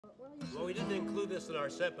Well, we didn't include this in our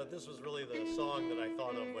set, but this was really the song that I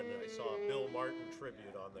thought of when I saw a Bill Martin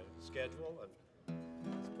tribute on the schedule, and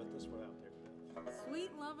let's put this one out there.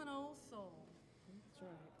 Sweet Lovin' Old Soul. That's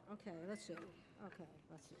right. Okay, let's see. Okay,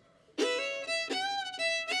 let's see.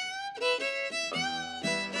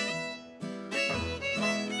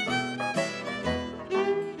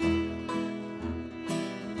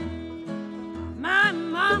 My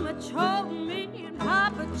mama told me and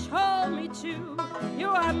Papa told me too. You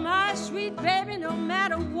are my sweet baby no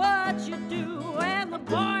matter what you do. And the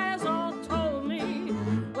boys all told me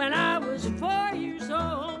when I was 4 years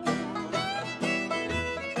old.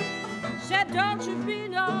 Said don't you be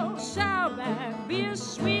no sourback, be a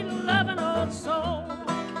sweet loving old soul.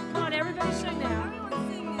 Come on, everybody sing now.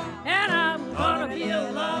 And I'm gonna be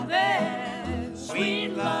a loving, sweet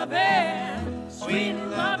loving, sweet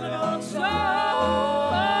loving old soul.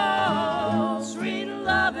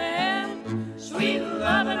 Sweet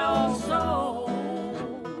loving old soul.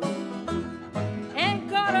 Ain't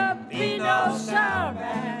gonna be no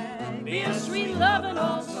sourback, be a sweet loving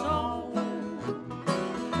old soul.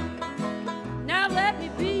 Now let me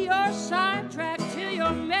be your sidetrack till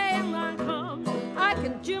your main line comes. I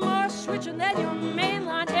can do more switching than your main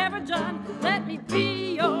line ever done. Let me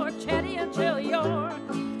be your teddy until your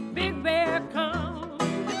big bear comes.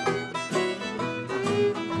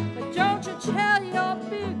 But don't you tell your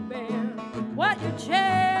big bear what your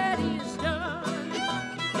teddy's done.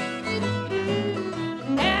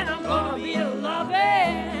 And I'm gonna be a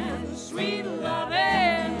loving, sweet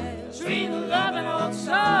loving, sweet loving old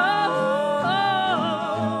soul.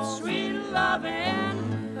 Sweet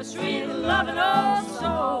loving, a sweet loving old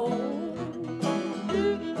soul.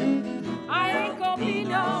 I ain't gonna be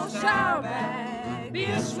no sourback, be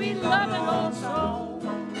a sweet loving old soul.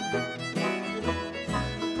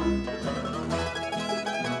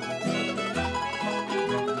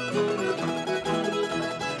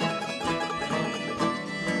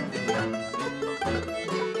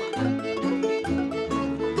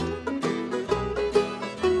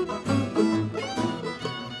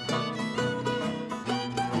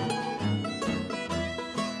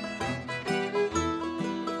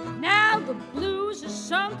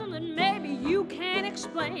 Something that maybe you can't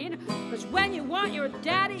explain, 'cause when you want your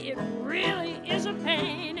daddy, it really is a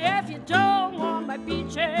pain. If you don't want my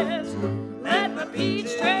peaches, let my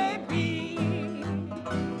peach tray be.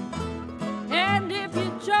 And if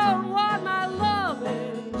you don't want my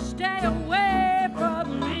loving, stay away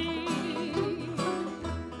from me.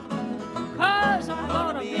 'Cause I'm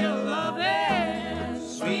gonna be a loving,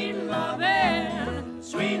 sweet loving,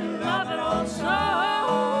 sweet loving old soul.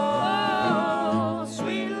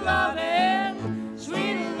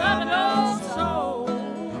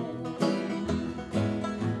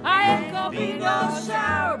 Be no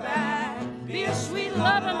sourback, be a sweet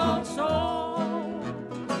loving old soul.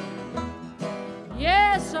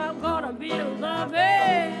 Yes, I'm gonna be a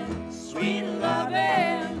loving, sweet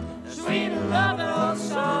loving, sweet loving old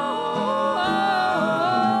soul.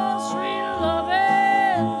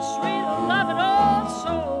 Sweet loving old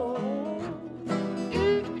soul.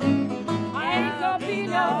 I ain't gonna be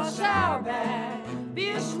no sourback,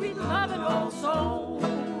 be a sweet loving old soul.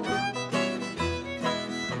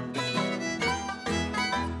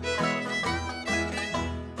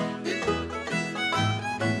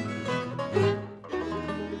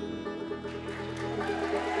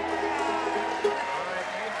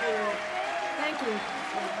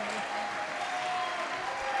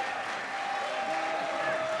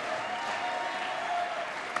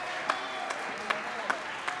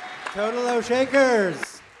 Todalo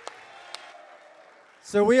Shakers.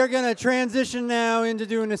 So we are going to transition now into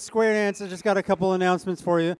doing a square dance. I just got a couple announcements for you.